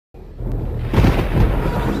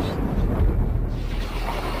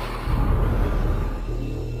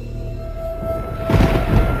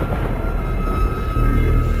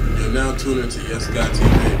to Yesgod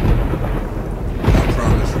TV. I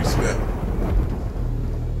promise respect.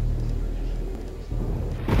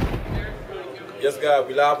 Yesgod,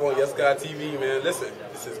 we live on Yesgod TV, man. Listen,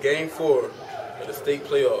 this is game 4 of the state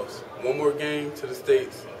playoffs. One more game to the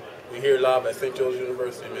states. We're here live at St. Joe's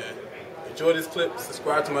University, man. Enjoy this clip.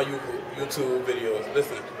 Subscribe to my YouTube videos.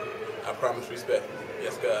 Listen, I promise respect.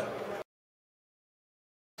 Yesgod.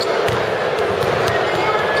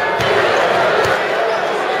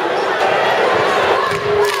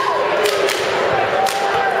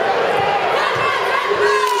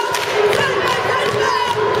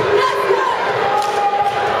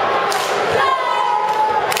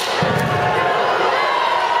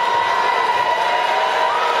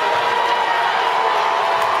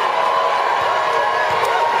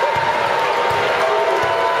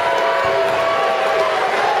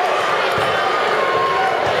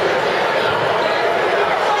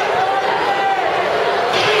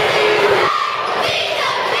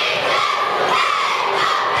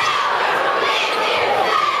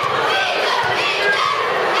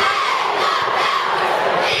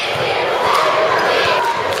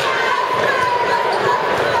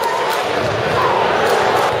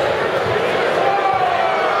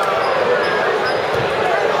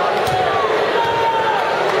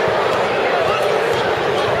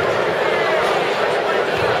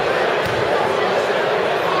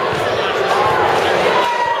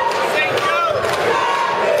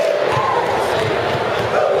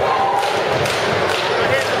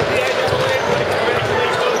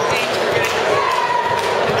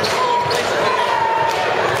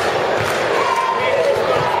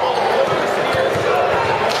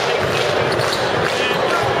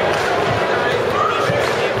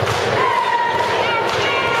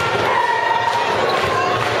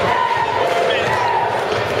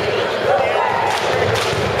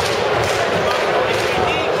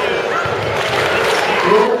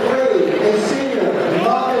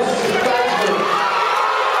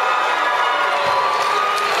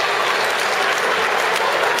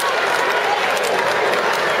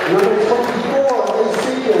 Number 24 is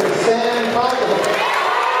senior Sam Michael.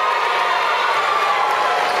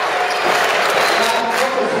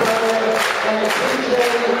 And TJ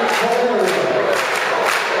Taylor.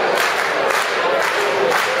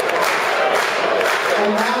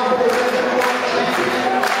 And now for the Division 1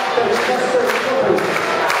 champion, the Chester Clippers.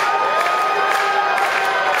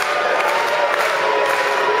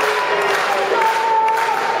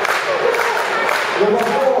 Number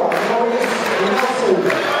 4, Maurice Nelson.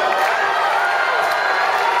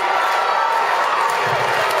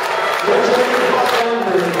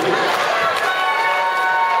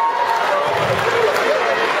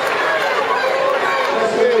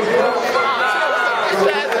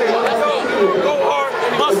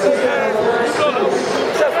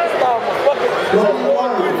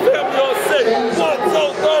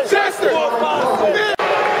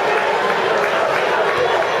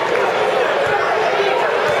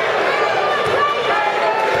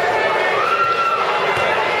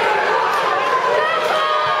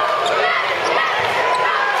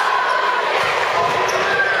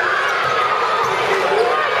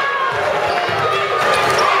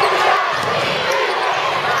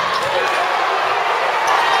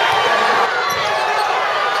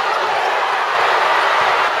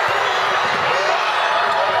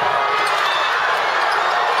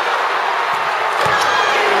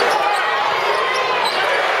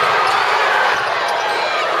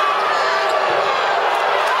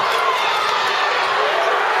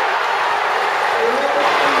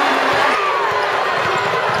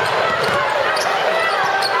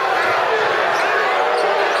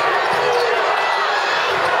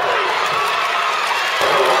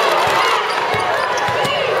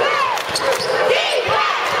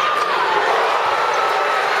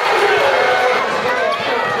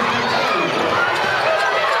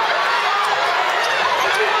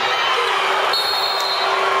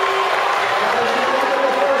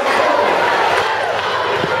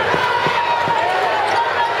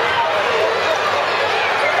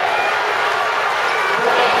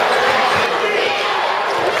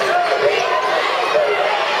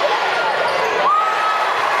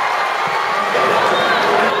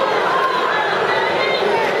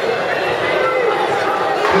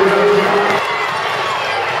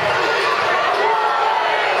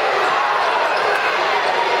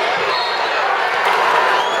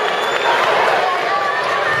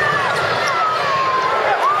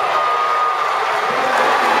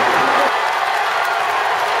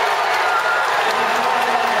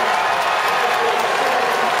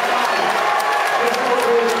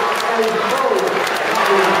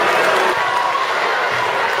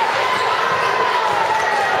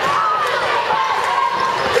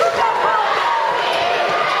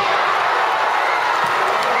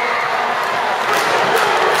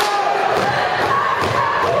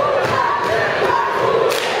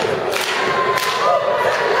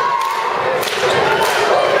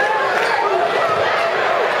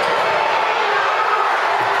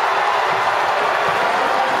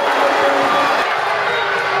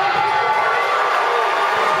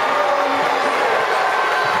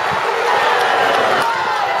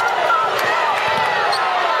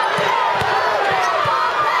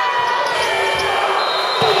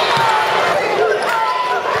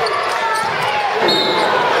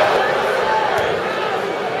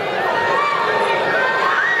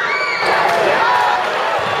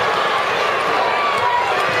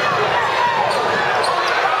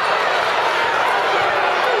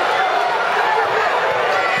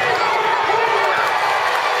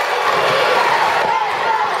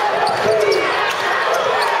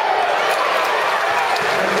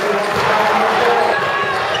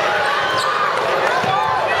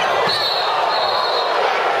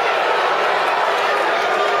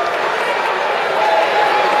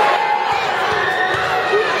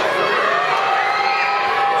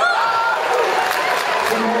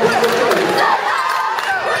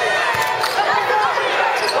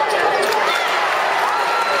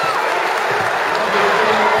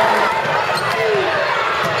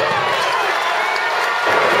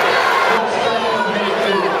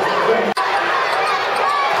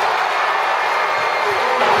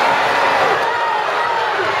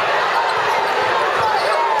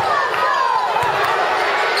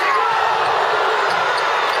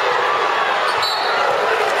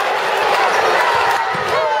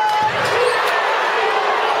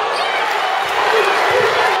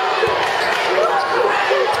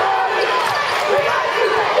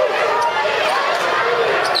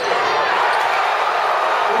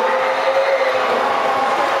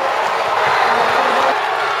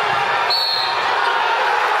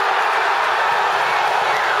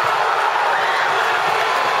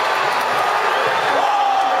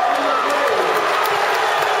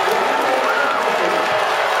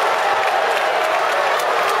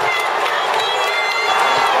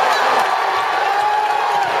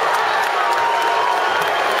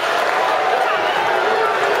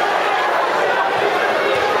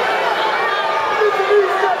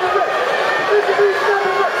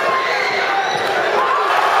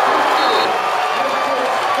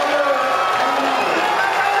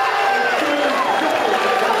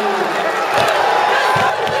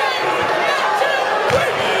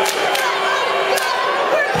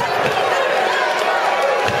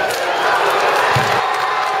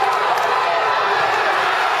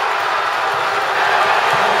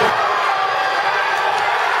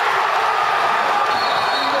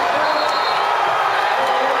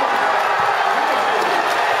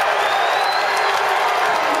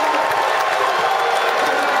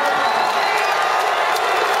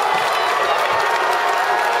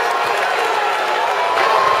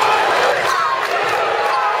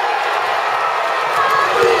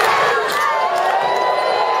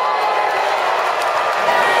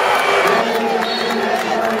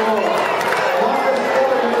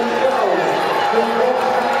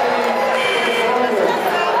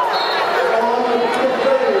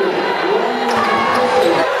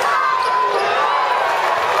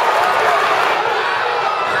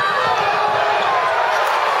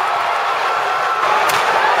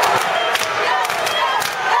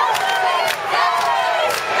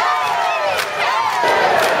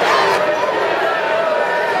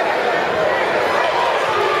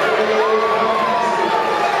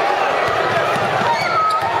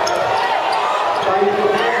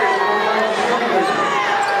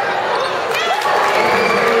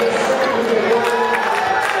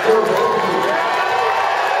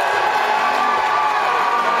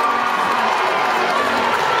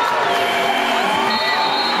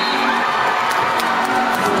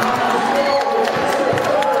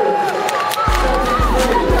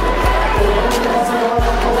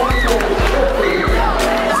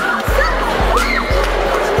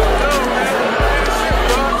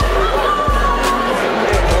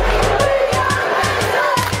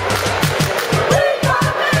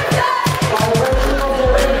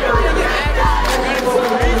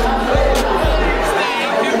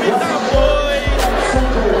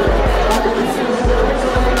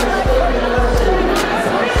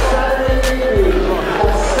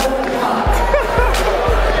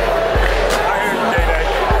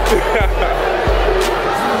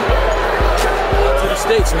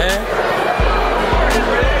 Thanks, man.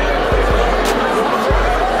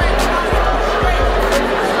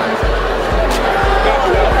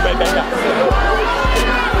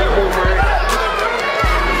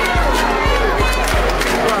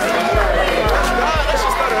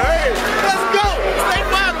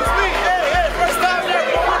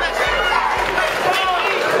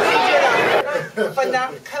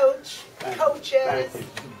 Phenomenal coaches,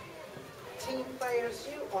 team players,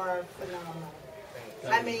 you are phenomenal.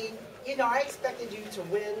 I mean, you know, I expected you to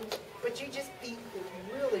win, but you just beat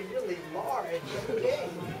really, really large game.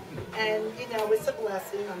 And, you know, it's a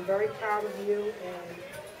blessing. I'm very proud of you, and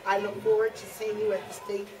I look forward to seeing you at the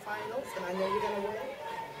state finals, and I know you're going to win.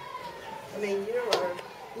 I mean,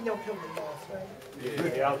 you know Pilgrim lost, right?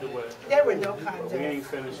 Yeah, out the way. There were no contests. We ain't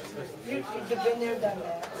finished. You've been there, done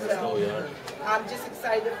that. So I'm just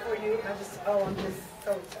excited for you. I'm just so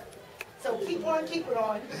excited. So keep on, keep it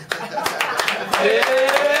on. Hey,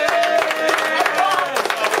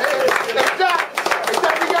 Doc, we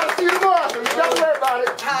got to see you tomorrow, so you don't worry about it.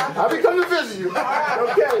 I'll be coming to visit you.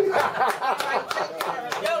 Okay.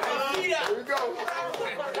 Here we go.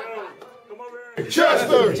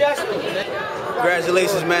 Chester!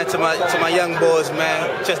 Congratulations, man, to my young boys,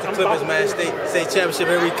 man. Chester Clippers, man. State championship,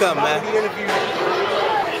 here we come, man.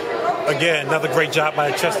 Again, another great job by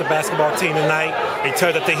the Chester basketball team tonight. They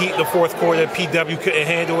turned up the heat in the fourth quarter. PW couldn't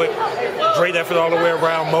handle it. Great effort all the way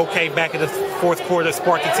around. Mo came back in the fourth quarter,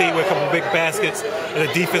 sparked the team with a couple big baskets, and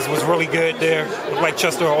the defense was really good there. Looked like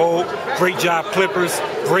Chester are old. Great job, Clippers.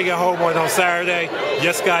 Bring it home on Saturday.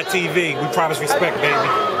 Yesgod TV. We promise respect, baby.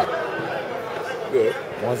 Good.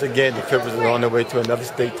 Once again, the Clippers are on their way to another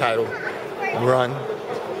state title run.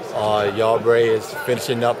 Yarbray is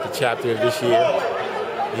finishing up the chapter of this year.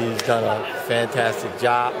 He's done a fantastic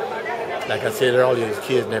job. Like I said earlier, his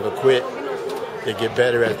kids never quit. They get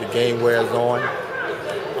better as the game wears on.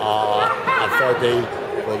 I thought they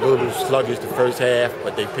were a little sluggish the first half,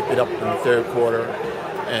 but they picked it up in the third quarter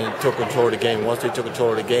and took control of the game. Once they took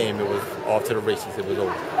control of the game, it was off to the races. It was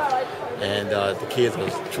over. And the kids are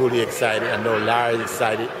truly excited. I know Larry's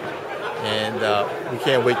excited, and we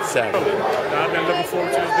can't wait to Saturday. I've been looking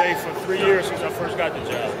forward to this day for 3 years since I first got the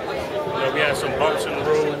job. You know, we had some bumps in the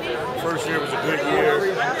road. First year was a good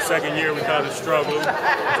year. Second year we kind of struggled,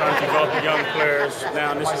 trying to develop the young players.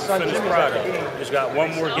 Now this is the finished product. Just got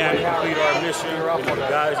one more game to complete our mission. You know, the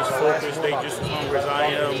guys is focused. They just as hungry as I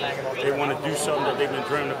am. They want to do something that they've been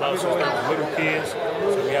dreaming about since they were little kids.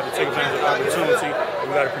 So we have to take advantage of the opportunity.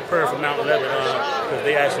 We got to prepare for Mount Lebanon because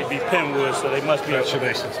they actually beat Penwood, so they must be.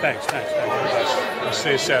 Congratulations. Thanks. I'll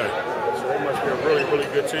see you Saturday. So they must be a really, really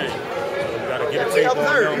good team. So we got to get a tape on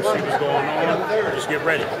them, see what's going on. Just get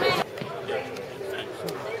ready.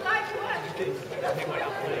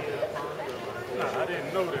 I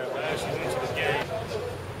didn't know that. I actually went to the game.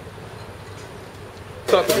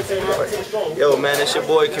 Yo, man, it's your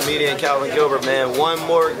boy, comedian Calvin Gilbert, man. One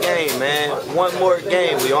more game, man. One more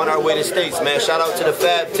game. We on our way to States, man. Shout out to the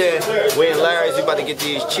Fab 10. We in Larry's. We about to get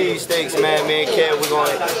these cheesesteaks, man. Me and Kev, we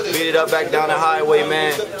going to beat it up back down the highway,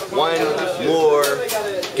 man. One more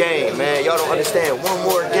game, man. Y'all don't understand. One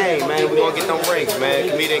more game, man. We going to get them rings, man.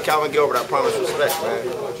 Comedian Calvin Gilbert, I promise respect, man.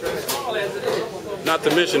 Not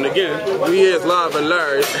to mention, again, we is live at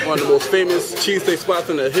Larry's, one of the most famous cheesesteak spots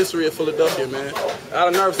in the history of Philadelphia, man.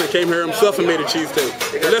 Allen Iverson came here himself and made a cheesesteak.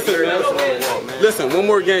 Listen, one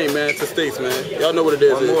more game, man, to States, man. Y'all know what it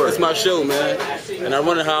is. It's my show, man. And I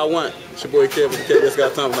run it how I want. It's your boy Kev with the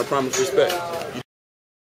Yesgod Time, and I promise respect.